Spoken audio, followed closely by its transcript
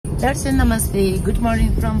दर्शन नमस्ते, good morning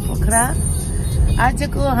from Pokhara.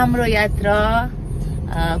 आजको हाम्रो यात्रा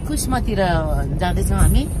कुसमातिर जाँदैछौँ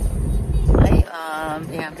हामी है।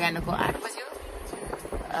 यहाँ बिहानको 8 बज्यो।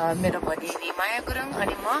 मेरो भगिनी माया गुरुङ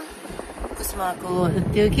अनि म कुसमाको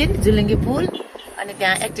त्यो के अरे जुलुङ्गे पुल अनि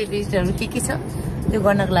त्यहाँ एक्टिभिटिजहरू के छ त्यो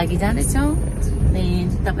गर्नको लागि जाँदैछौँ। अनि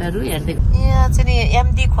तपाईँहरू हेर्दै यहाँ चाहिँ नि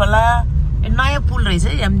एमडी खोला नयाँ पुल रहेछ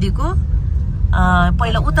है एमडीको।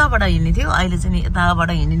 पहिला उताबाट हिँड्ने थियो, अहिले चाहिँ यताबाट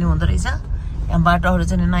हिँड्ने हुँदो रहेछ। यहाँ बाटोहरू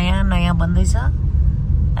चाहिँ नयाँ नयाँ बन्दैछ,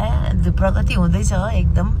 प्रगति हुँदैछ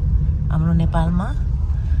एकदम हाम्रो नेपालमा।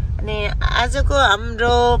 अनि आजको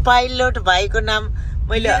हाम्रो पाइलट भाइको नाम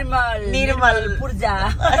मैले निर्मल पूर्जा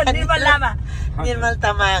निर्मल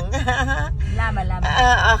तामाङ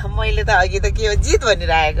मैले त अघि त के हो जित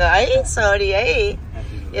भनिरहेको है, सरी है।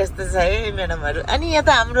 यस्तो छ है म्याडमहरू। अनि यहाँ त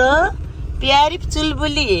हाम्रो प्यारी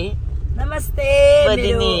चुलबुली नमस्ते।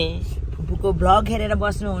 मेरो फुपूको ब्लग हेरेर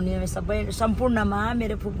बस्नुहुने सबै सम्पूर्णमा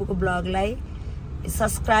मेरो फुपूको ब्लगलाई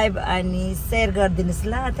सब्स्क्राइब अनि सेयर गरिदिनुहोस्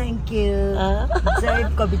ल। Thank you. जय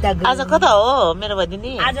कविता। आज कता हो मेरो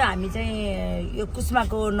भदिनी? आज हामी चाहिँ यो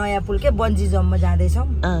कुसमाको नयाँ पुल के बन्जी जम्पमा जाँदैछौँ।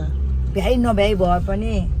 भ्याइ नभ्याइ भए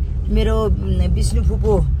पनि मेरो विष्णु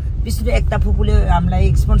एकता फुपूले हामीलाई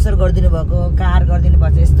स्पोन्सर गरिदिनु भएको कार गरिदिनु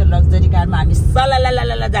भएको यस्तो लग्जरी कारमा हामी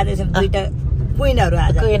सलाला जाँदैछौँ। दुईटा क्विनहरू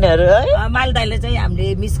आज मालदाईले चाहिँ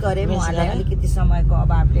हामीले मिस गरे। उहाँलाई अलिकति समयको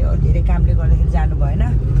अभावले धेरै कामले गर्दाखेरि जानु भएन।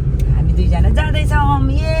 हामी दुईजना जाँदैछौँ।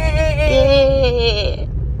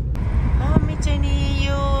 हामी चाहिँ नि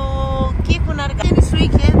यो के कुनारका सुई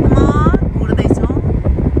खेतमा घुर्दैछौँ।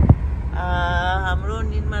 हाम्रो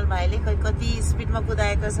निर्मल भाइले खै कति स्पिडमा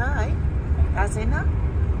कुदाएको छ है, थाहा छैन।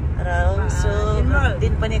 र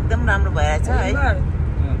दिन पनि एकदम राम्रो भएछ है।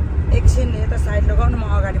 एकछिन यता साइड लगाउनु, म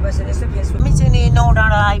अगाडि बसेर यसो फेसबुक। हामी चाहिँ नि 9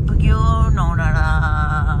 डाँडा आइपुग्यो। 9 डाँडा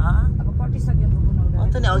अब कटिसक्यो।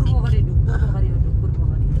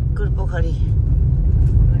 ढुकुर पोखरी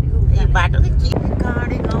यो बाटो के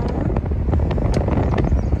काँडे गाउँ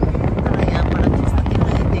यहाँबाट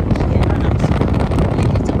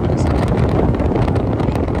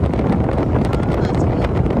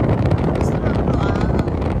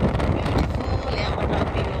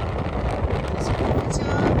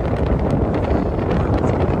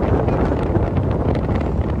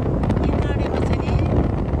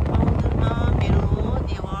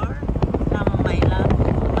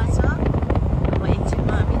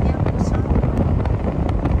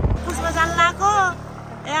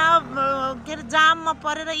जाममा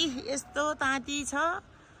परेर यस्तो ताती छ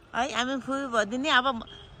है। हामी फुल भदिनी अब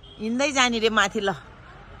हिँड्दै जाने रे माथि ल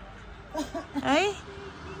है।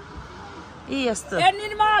 यस्तो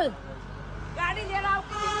निर्मल गाडी लिएर आऊ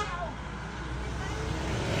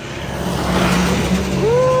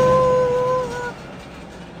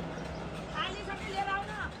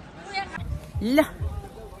ल।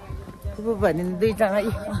 फुपू भनिन् दुईजना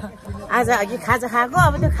आज अघि खाजा खाएको,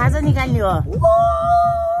 अब त्यो खाजा निकाल्ने हो।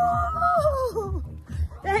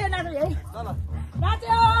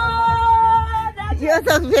 यो त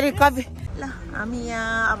फेरि कपी ल। हामी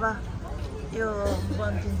यहाँ अब यो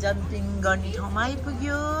बन्जिङ जम्पिङ गर्ने ठाउँमा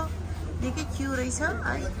आइपुग्यो। निकै क्यु रहेछ है।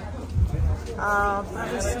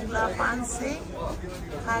 प्रवेश शुल्क 500,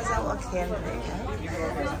 खाजा वा खेल्दै है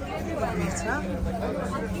भिड छ।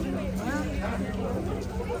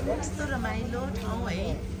 यस्तो रमाइलो ठाउँ है,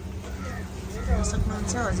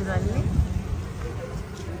 सक्नुहुन्छ हजुरहरूले।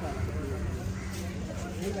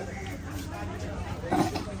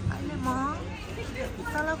 अहिले म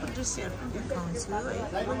तलको दृश्यहरू पनि देखाउँछु है।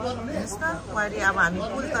 हेर्नुहोस् न वारी। अब हामी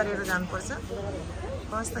पुल तरेर जानुपर्छ।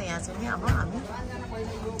 फर्स्ट त यहाँ चाहिँ नि अब हामी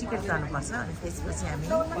टिकट काट्नुपर्छ अनि त्यसपछि हामी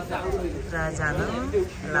पुरा जानु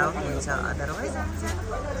लाउड हुन्छ, अदरवाइज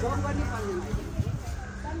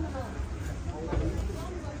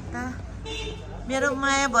मेरो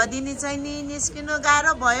माया भदिनी चाहिँ नि निस्किनु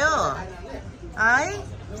गाह्रो भयो है।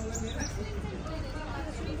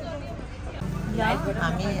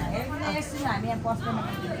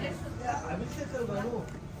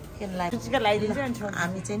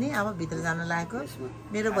 हामी चाहिँ नि अब भित्र जान लागेको।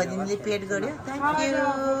 मेरो भदिनीले पेड गर्यो। Thank you.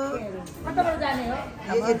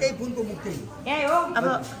 अब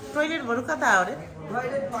टोइलेटहरू कता हो अरे?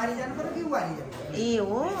 ए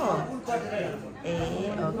हो ए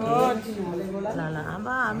ओके ल ल। अब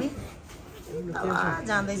हामी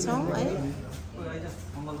जाँदैछौँ है।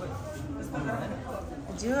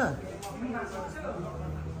 जो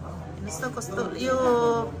हेर्नुहोस् त कस्तो यो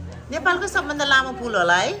नेपालकै सबभन्दा लामो पुल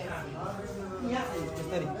होला है।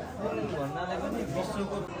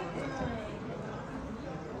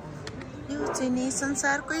 यो चाहिँ नि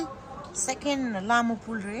संसारकै सेकेन्ड लामो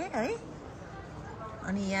पुल रे है।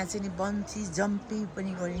 अनि यहाँ चाहिँ नि बन्ची जम्पिङ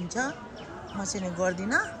पनि गरिन्छ म चाहिँ नि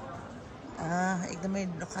गर्दिनँ एकदमै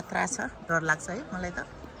खतरा छ डर लाग्छ है मलाई त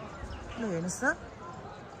ल हेर्नुहोस् त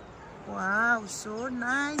वाउ सो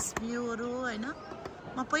नाइस भ्यूहरू हैन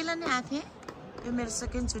म पहिला नै आएको थिएँ यो मेरो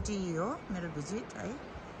सेकेन्ड चोटि हो मेरो भिजिट है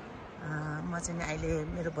म चाहिँ नि अहिले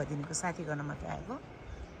मेरो भदिनीको साथी गर्न मात्रै आएको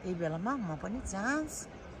त्यही बेलामा म पनि चान्स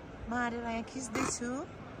मारेर यहाँ खिच्दैछु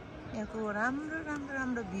यहाँको राम्रो राम्रो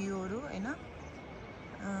राम्रो भ्यूहरू हैन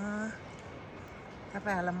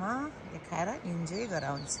तपाईहरुलाई म देखाएर इन्जोय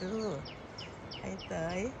गराउँछु है त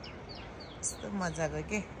है यस्तो मजाको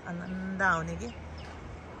के आनन्द आउने के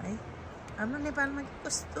है हाम्रो नेपालमा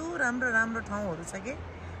कस्तो राम्रो राम्रो ठाउँहरू छ के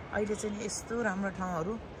अहिले चाहिँ यस्तो राम्रो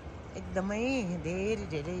ठाउँहरू एकदमै धेरै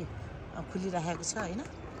धेरै खुलिरहेको छ हैन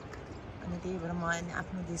अनि त्यही भएर म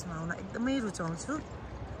आफ्नो देशमा आउन एकदमै रुचाउँछु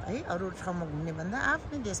है अरू ठाउँमा घुम्ने भन्दा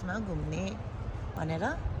आफ्नै देशमा घुम्ने भनेर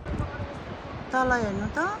तल हेर्नु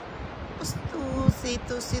त कस्तो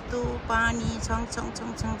सेतो सेतो पानी छङ छङ छङ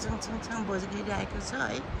छङ छङ छङ छङ बजिरहेको छ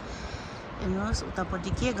है हेर्नुहोस्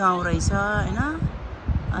उतापट्टि के गाउँ रहेछ हैन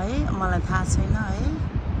है मलाई थाहा छैन है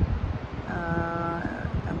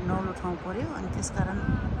अब नौलो ठाउँ पर्यो अनि त्यसकारण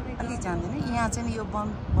अलि जान्दैन यहाँ चाहिँ यो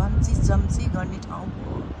बन्ची जम्ची गर्ने ठाउँ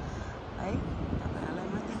हो है तपाईहरुलाई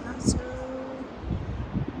म देखाउँछु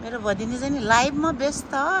मेरो भदिनी चाहिँ नि लाइभमा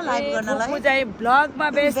व्यस्त लाइभ गर्नलाई म चाहिँ ब्लगमा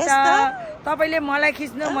व्यस्त तपाईले मलाई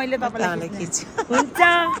खिच्नु मैले तपाईलाई खिच्छु हुन्छ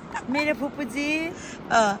मेरो फुपूजी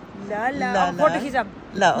ल ल फोटो खिचम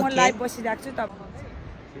ल म लाइभ बसिराख्छु त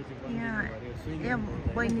यहाँ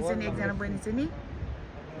बहिनी चाहिँ एकजना बहिनी चाहिँ नि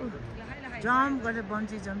जम्प गरेर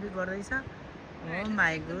बन्ची जम्पी गर्दैछ ओ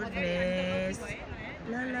माई गुडनेस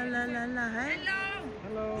ल ल ल ल ल है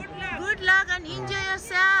good lock and enjoy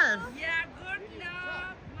yourself yeah good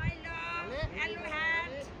lock my love hello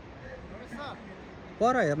ह्याट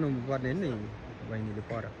पर हेर्नु पर्ने नि बहिनीले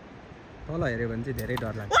पर तल हेर्यो भने चाहिँ धेरै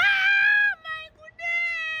डर लाग्छ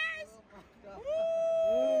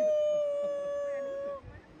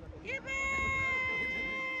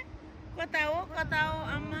कता हो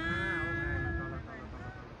आमा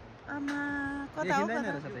आमा कता हो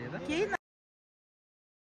केही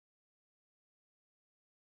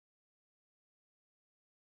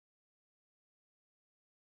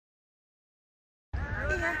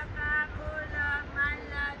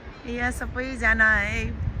यहाँ सबैजना है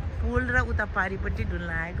पुल र उता पारिपट्टि डुल्न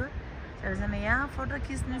आएको सबैजना यहाँ फोटो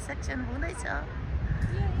खिच्ने सेक्सन हुँदैछ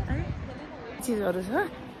है चिजहरू छ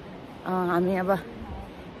हामी अब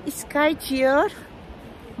स्काई चियर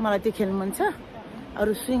मलाई त्यो खेल्नु मन छ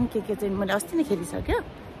अरू स्विङ के चाहिँ मैले अस्ति नै खेलिसक्यो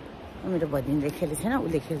मेरो भदिनीले खेलेको छैन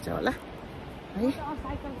उसले खेल्छ होला है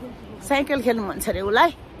साइकल खेल्नु मन छ अरे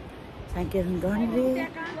उसलाई साइकल गर्ने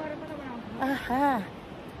आहा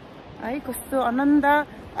है कस्तो आनन्द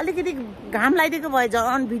अलिकति घाम लगाइदिएको भए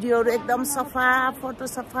झन् भिडियोहरू एकदम सफा फोटो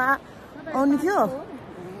सफा आउने थियो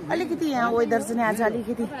अलिकति यहाँ वेदर चाहिँ आज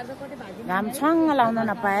अलिकति घाम छङ्ग लाउन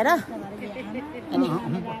नपाएर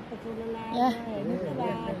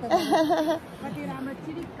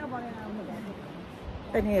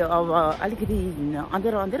अनि अब अलिकति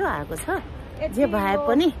अँधेरो अँधेरो आएको छ जे भए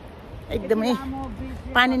पनि एकदमै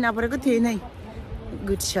पानी नपरेको थियो नै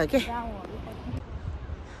गुड छ के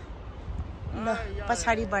ल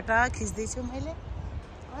पछाडिबाट खिच्दैछु मैले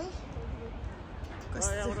है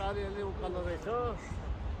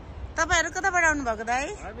तपाईहरु कताबाट आउनु भएको दाइ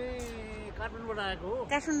हामी काठमाडौँबाट आएको हो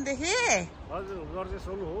काठमाडौँदेखि हजुर घर चाहिँ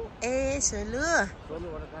सोलु हो ए सोलु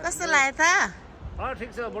सोलुबाट कस्तो लाग्यो त ठिक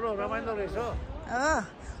छ बडो रमाइलो रहेछ हो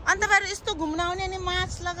अनि तपाईहरु यस्तो घुम्न आउने अनि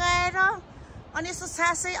मास्क लगाएर अनि यस्तो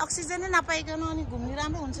सासै अक्सिजनै नपाइकन अनि घुम्ने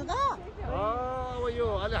राम्रो हुन्छ त अब यो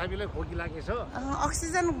अलि हामीलाई खोकी लागेछ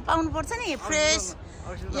अक्सिजन पाउनु पर्छ नि फ्रेश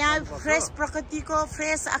यहाँ फ्रेश प्रकृतिको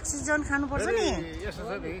फ्रेश अक्सिजन खानु पर्छ नि यसो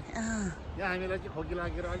छ नि यहाँ हामीलाई चाहिँ खोकी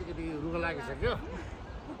लागेर अलिकति रुगा लागिसक्यो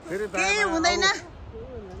फेरि केही हुँदैन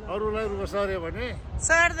अरूलाई रुगा सर्यो भने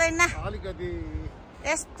सर्दैन अलिकति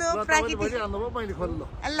यस्तो प्राकृतिक मैले खोल्नु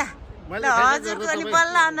ल हजुरको अनि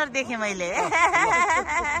बल्ल अनुहार देखेँ मैले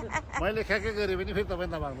मैले ख्याकै गरेँ भने फेरि तपाईँ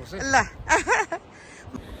नमाग्नुहोस् है ल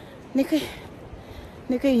निकै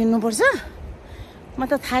निकै हिँड्नुपर्छ म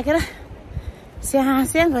त थाकेर स्याहाँ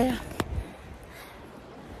भयो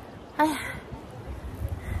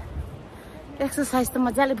एक्सर्साइज त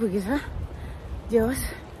मजाले पुगेछ जे होस्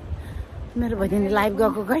मेरो भदिनी लाइभ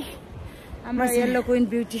गएको गई हाम्रो येल्लो क्वीन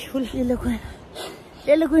ब्युटिफुल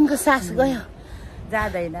येल्लो क्वीनको सास गयो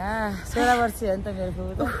जाँदैन 16 वर्ष हो नि त मेरो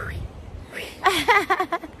फुपू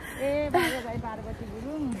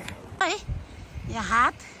है यहाँ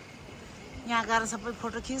हात यहाँ गएर सबै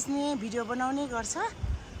फोटो खिच्ने भिडियो बनाउने गर्छ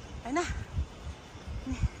हैन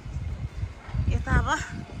यता अब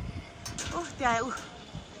ओह त्यहाँ ऊ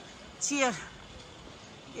चेयर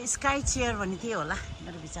स्काई चेयर भन्ने थियो होला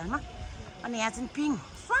मेरो विचारमा अनि यहाँ चाहिँ पिङ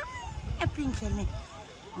पिङ खेल्ने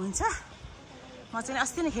हुन्छ म चाहिँ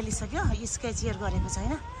अस्ति नै खेलिसक्यो स्काई चेयर गरेको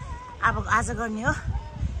छैन अब आज गर्ने हो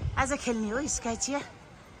आज खेल्ने हो स्काई चेयर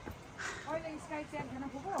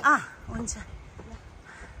हुन्छ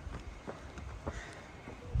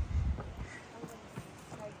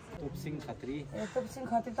तोपसिङ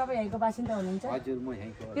खत्री तपाईँ यहीँको बासिन्दा हुनुहुन्छ हजुर म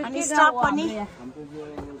यहीँको अनि स्टप पनि हाम्रो यो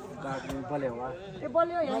गाडीमा बलेवा ए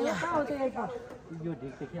बल्यो यहाँ कहाँ हो त्यो एयरपोर्ट यो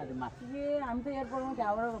ढिकदेखि अलि माथि ए हामी त एयरपोर्टमा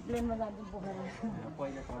त्यहाँबाट प्लेनमा जान्छौँ पोखरा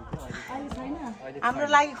पहिला चल्थ्यो अहिले छैन हाम्रो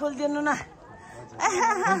लागि खोलिदिनु न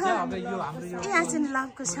अब यो हाम्रो यो यहाँ चाहिँ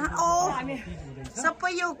लाभको छ ओ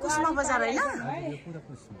सबै यो कुस्मा बजार होइन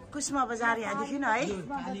कुस्मा बजार यहाँदेखि है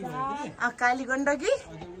काली गण्डकी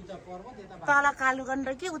तल काली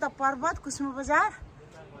गण्डकी उता पर्वत कुस्मा बजार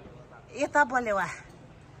यता बलेवा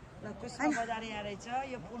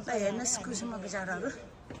हेर्नुहोस् कुस्मा बजारहरू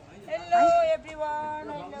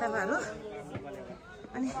तपाईँहरू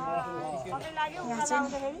अनि यहाँ चाहिँ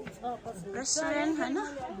रेस्टुरेन्ट होइन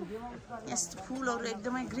यस्तो फुलहरू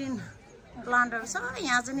एकदमै ग्रिन प्लान्टहरू छ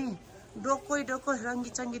यहाँ चाहिँ नि डोको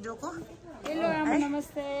रङ्गी चङ्गी डोको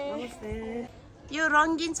यो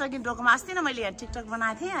रङ्गिन चङ्गी डोकोमा अस्ति नै मैले यहाँ टिकटक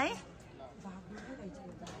बनाएको थिएँ है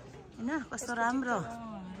होइन कस्तो राम्रो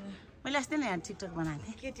मैले अस्ति नै यहाँ टिकटक बनाएको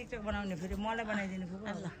थिएँ के टिकटक बनाउने फेरि मलाई बनाइदिनु ल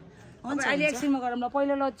हुन्छ अहिले एकछिनमा गरौँ ल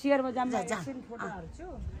पहिलो ल चेयरमा जाम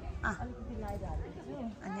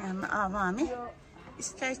अनि अब हामी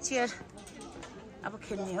स्काई चेयर अब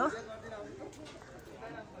खेल्ने हो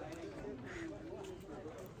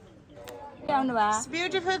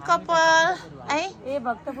ब्युटिफुल कपाल है ए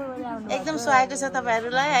भक्तपुरबाट आउनु एकदम सुहाएको छ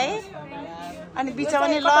तपाईँहरूलाई है अनि बिचमा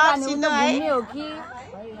नि ल चिन्नु है हो कि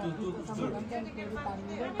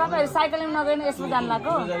तपाईँहरू साइकलिङ नगएर यसमा जानु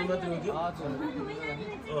लाग्यो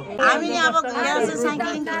हामी नि अब यहाँ चाहिँ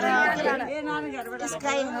साइक्लिङ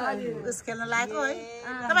स्काई उस खेल्न लागेको है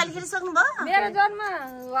तपाईँहरूले खेलिसक्नु भयो मेरो जन्म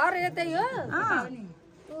घर यतै हो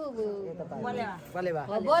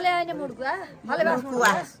बोले होइन मुडकुवा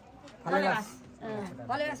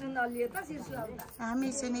हामी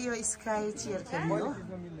चाहिँ नि यो स्काई चेयर खेल्ने हो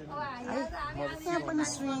है त्यहाँ पनि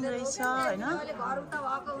स्विङ रहेछ होइन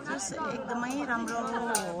एकदमै राम्रो है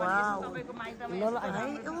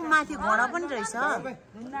ऊ माथि घोडा पनि रहेछ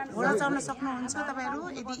घोडा चढ्न सक्नुहुन्छ तपाईँहरू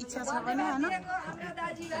यदि इच्छा छ भने होइन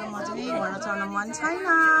म चाहिँ घोडा चढ्न मन छैन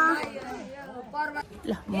ल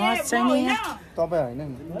म चाहिँ तपाईँ होइन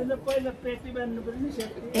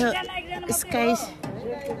यो स्काई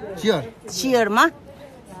चियरमा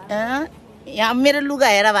यहाँ मेरो लुगा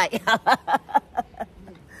हेर भाइ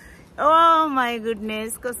ओ माई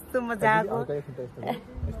गुडनेस कस्तो मजाको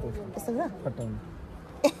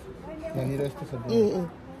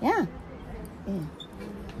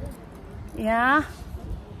यहाँ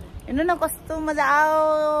हेर्नु न कस्तो मजा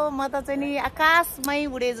आयो म त चाहिँ नि आकाशमै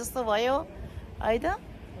उडे जस्तो भयो है त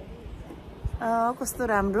कस्तो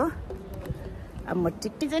राम्रो अब म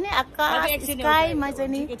टिक्टी चाहिँ नि आकाश स्काईमा चाहिँ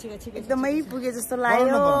नि एकदमै पुगे जस्तो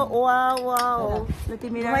लाग्यो वा वा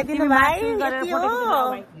घुमाइदिनु भाइ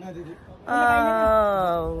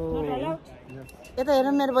यता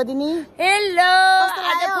हेर मेरो बदिनी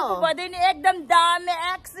हेलो बदिनी एकदम दामी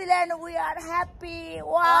excellent we are happy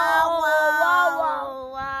wow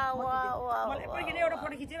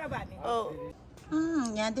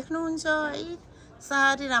यहाँ देख्नुहुन्छ है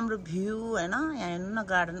साह्रै राम्रो भ्यू होइन यहाँ हेर्नु न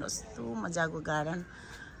गार्डन कस्तो मजाको गार्डन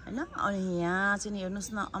होइन अनि यहाँ चाहिँ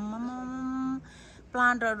हेर्नुहोस् न आम्माम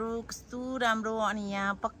प्लान्टहरू कस्तो राम्रो अनि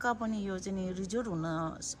यहाँ पक्का पनि यो चाहिँ रिजोर्ट हुन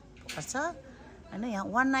पर्छ होइन यहाँ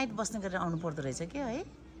वान नाइट बस्ने गरेर आउनु पर्दो रहेछ क्या है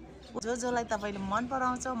जसलाई तपाईँले मन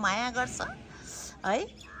पराउँछ माया गर्छ है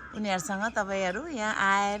उनीहरूसँग तपाईँहरू यहाँ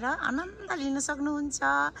आएर आनन्द लिन सक्नुहुन्छ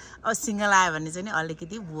अब सिङ्गल आयो भने चाहिँ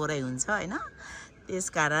अलिकति बोरै हुन्छ होइन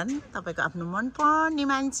त्यसकारण तपाईँको आफ्नो मनपर्ने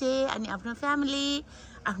मान्छे अनि आफ्नो फ्यामिली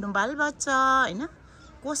आफ्नो बालबच्चा होइन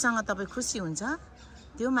कोसँग तपाईँ खुसी हुन्छ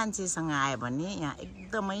त्यो मान्छेसँग आयो भने यहाँ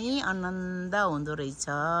एकदमै आनन्द हुँदो रहेछ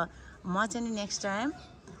म चाहिँ नि नेक्स्ट टाइम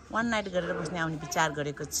वान नाइट गरेर बस्ने आउने विचार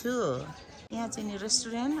गरेको छु यहाँ चाहिँ नि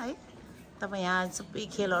रेस्टुरेन्ट है तपाईँ यहाँ सबै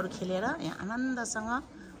खेलहरू खेलेर यहाँ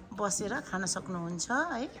आनन्दसँग बसेर खान सक्नुहुन्छ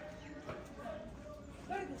है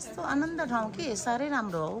यस्तो आनन्द ठाउँ कि साह्रै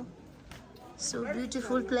राम्रो हो सो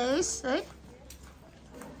ब्युटिफुल प्लेस है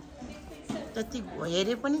जति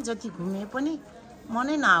हेरे पनि जति घुमे पनि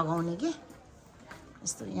मनै नअगाउने कि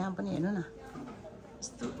यस्तो यहाँ पनि हेर्नु न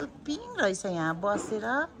यस्तो पिङ रहेछ यहाँ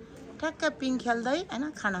बसेर ठ्याक्क पिङ खेल्दै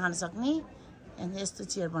होइन खाना खान सक्ने यस्तो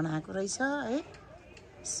चेयर बनाएको रहेछ है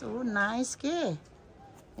सो नाइस के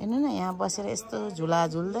हेर्नु न यहाँ बसेर यस्तो झुला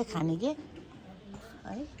झुल्दै खाने के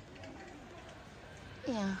है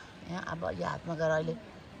यहाँ अब यो हातमा गएर अहिले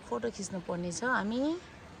फोटो खिच्नु पर्ने छ हामी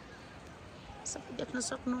सबै देख्न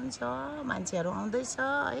सक्नुहुन्छ मान्छेहरू आउँदैछ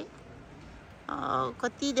है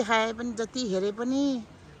कति देखाए पनि जति हेरे पनि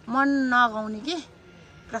मन नगाउने के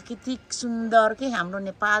प्राकृतिक सुन्दर के हाम्रो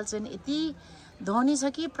नेपाल चाहिँ यति धनी छ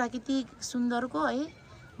कि प्राकृतिक सुन्दरको है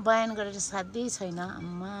बयान गरेर साध्यै छैन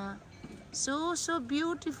अम्मा so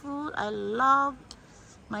beautiful I love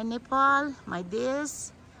my Nepal my देश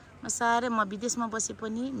म साह्रै म विदेशमा बसे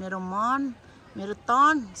पनि मेरो मन मेरो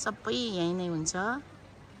तन सबै यही नै हुन्छ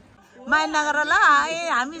माया नगर ल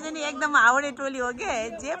हामी चाहिँ एकदम हाउडे टोली हो के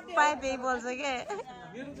जे पाए त्यही बोल्छ के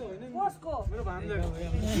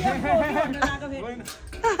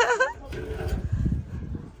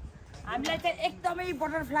हामीलाई चाहिँ एकदमै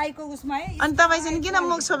बटरफ्लाईको उसमा है अनि तपाईँ चाहिँ किन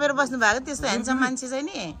मुख छोपेर बस्नु भएको त्यस्तो ह्यान्डसम मान्छे चाहिँ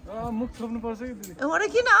नि मुख छोप्नु पर्छ कि दिदी हो र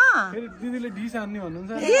किन फेरि दिदीले ढिस हान्ने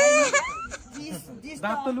भन्नुहुन्छ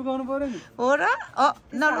दाँत त लुकाउनु पर्यो नि हो र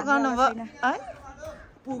नलुकाउनु भयो है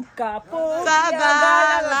पुक्का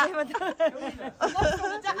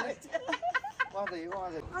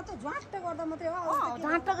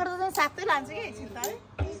झाँट गर्दा चाहिँ साथै लान्छ कि चिन्ता है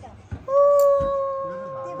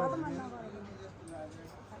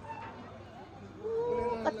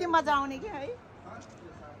कति मजा आउने कि है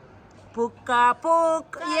पुक्का पुक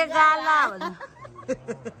ये गाला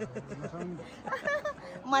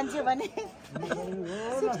मान्छे भने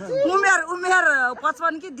उमेर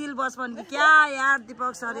 55 कि दिल 55 कि क्या यार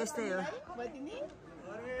दीपक सर यस्तै हो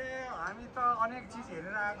हामी त अनेक चीज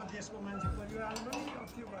हेरेर आएको देशको मान्छे परिवारमा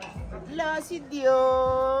ल सिद्धियो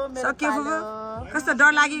मेरो सक्यो फुफु कस्तो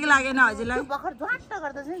डर लाग्यो कि लागेन हजुरलाई भर्खर झ्वाट्ट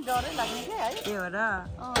गर्दा चाहिँ डरै लाग्ने के है के हो र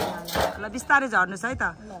ल बिस्तारै झर्नुहोस् है त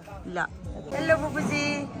ल हेलो फुफुजी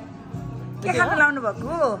के खानु लाउनु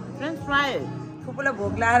भएको फ्रेन्च फ्राई फुपूलाई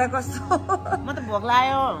भोक लाएर कस्तो म त भोक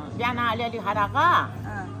लाग्यो बिहान अलिअलि खाएर आएको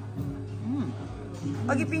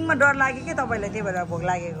अघि पिङमा डर लाग्यो कि तपाईँलाई त्यही भएर भोक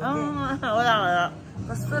लागेको होला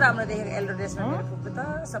कस्तो राम्रो देखेको एल्डो ड्रेसमा मेरो फुपू त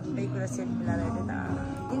सबै कुरा सेट मिलाएर हेर्दै त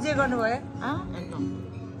इन्जोय गर्नुभयो एकदम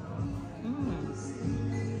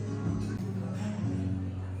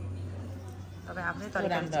तपाईँ आफ्नै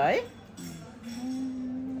तरिकाले है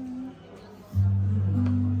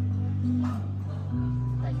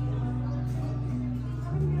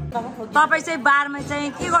तपाईँ चाहिँ बारमा चाहिँ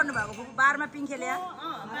के गर्नुभएको फुपू बारमा पिङ खेल्यो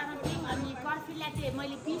अनि कफीलाई चाहिँ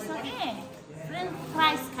मैले पिइसकेँ फ्रेन्च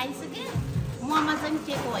फ्राइज खाइसकेँ मोमो चाहिँ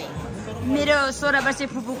टेक अवे मेरो 16 वर्षे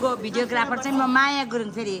फुपूको भिडियोग्राफर चाहिँ म माया गुरुङ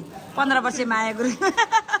फेरि 15 वर्षे माया गुरुङ म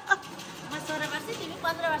 16 वर्ष तिमी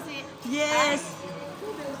 15 वर्ष यस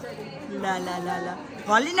ल ल ल ल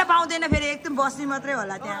हल्लिन पाउँदैन फेरि एकदम बस्ने मात्रै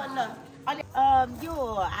होला त्यहाँ अलि यो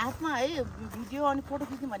हातमा है भिडियो अनि फोटो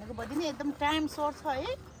खिच्नु भनेको भदिनी एकदम टाइम सर्ट छ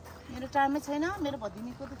है मेरो टाइमै छैन मेरो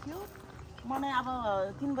भदिनीको त थियो मलाई अब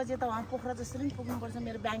 3 बजे त वहाँ पोखरा जसरी पनि पुग्नुपर्छ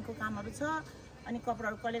मेरो ब्याङ्कको कामहरू छ अनि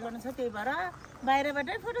कपडाहरू कलेक्ट गर्नु छ त्यही भएर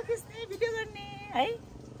बाहिरबाटै फोटो खिच्ने भिडियो गर्ने है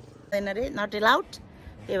छैन रे नट एलाउड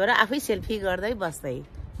त्यही भएर आफै सेल्फी गर्दै बस्दै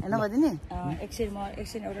होइन भदिनी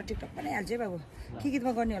एकछिन एउटा टिकटक बनाइहाल्छु है बाबु के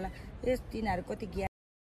गीतमा गर्ने होला ए तिनीहरू कति ज्ञान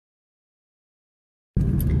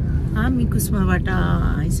हामी कुस्माबाट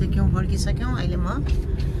आइसक्यौँ फर्किसक्यौँ अहिले म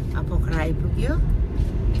पोखरा आइपुग्यो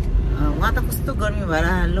उहाँ त कस्तो गर्मी भएर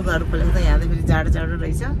लुगाहरू खोलेको त यहाँ त फेरि जाडो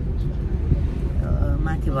रहेछ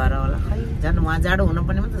माथि भएर होला खै झन् उहाँ जाडो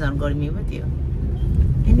हुनुपर्ने त झन् गर्मी पो थियो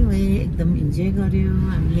एनिवे एकदम इन्जोय गर्यो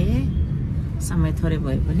हामीले समय थोरै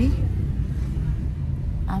भए पनि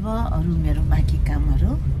अब अरू मेरो बाँकी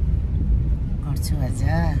कामहरू गर्छु आज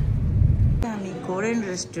हामी कोरियन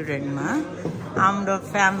रेस्टुरेन्टमा हाम्रो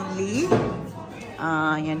फ्यामिली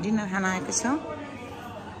यहाँ डिनर खान आएको छौँ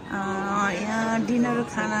यहाँ डिनर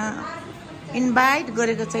खाना इन्भाइट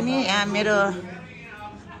गरेको चाहिँ नि यहाँ मेरो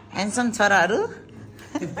ह्यान्डसम छोराहरू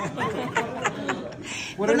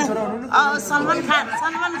सलमान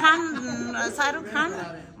खान शाहरुख खान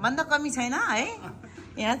भन्दा कमी छैन है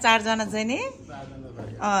यहाँ 4 जना चाहिँ नि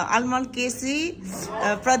अलमल केसी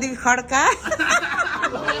प्रदीप खड्का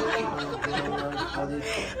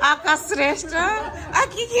आकाश श्रेष्ठ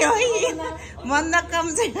के हो भन्दा कम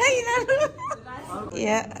छैन यिनीहरू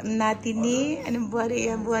यहाँ नातिनी अनि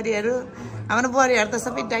बुहारीहरू हाम्रो बुहारीहरू त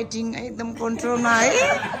सबै डाइटिङ एकदम कन्ट्रोलमा है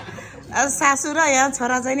सासू र यहाँ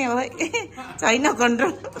छोरा चाहिँ नि अब छैन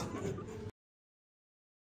कन्ट्रोल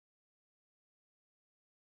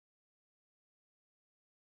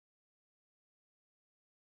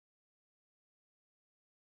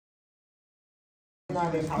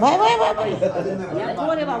भयो भयो भयो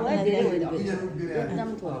थोरै बाबु है धेरै होइन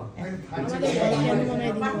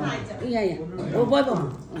ओ भयो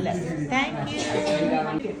थ्याङ्क यू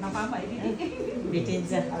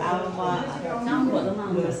भेटिन्छ अब म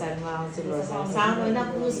लोसारमा आउँछु लोसार साउन होइन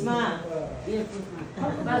पुसमा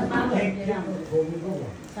thank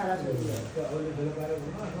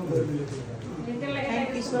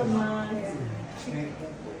you so much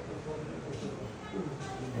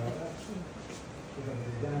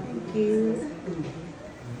Thank you.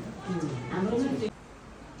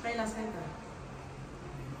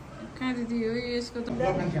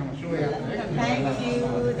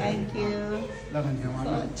 Thank you.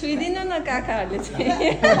 छुइदिन न काकाहरूले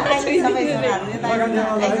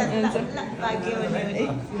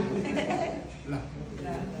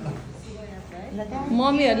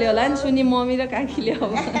मम्मीहरूले होला नि सुनि मम्मी र काकीले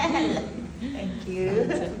अब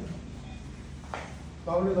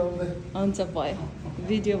हुन्छ भयो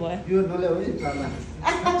भिडियो भयो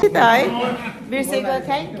बिर्सेको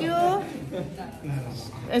थ्याङ्क यू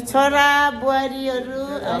छोरा बुहारीहरू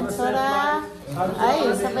छोरा है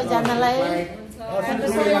सबैजनालाई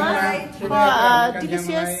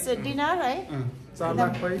डिलिसियस डिनर है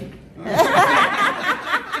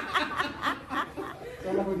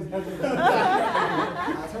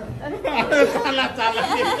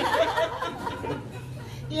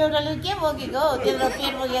एउटाले के बोकेको हौ तेरो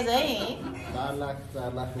पेट बोकेको छ है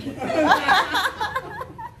 4 लाख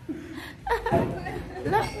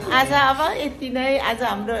ल आज अब यति नै आज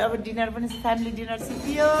हाम्रो अब डिनर पनि फ्यामिली डिनर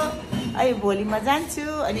सिकियो अहिले भोलि म जान्छु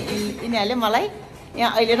अनि यिनीहरूले मलाई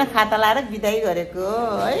यहाँ अहिले नै खाता लाएर बिदाई गरेको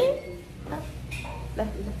है ल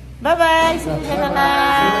बाई बाई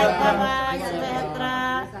सबैजनालाई बाई बाई शुभयात्रा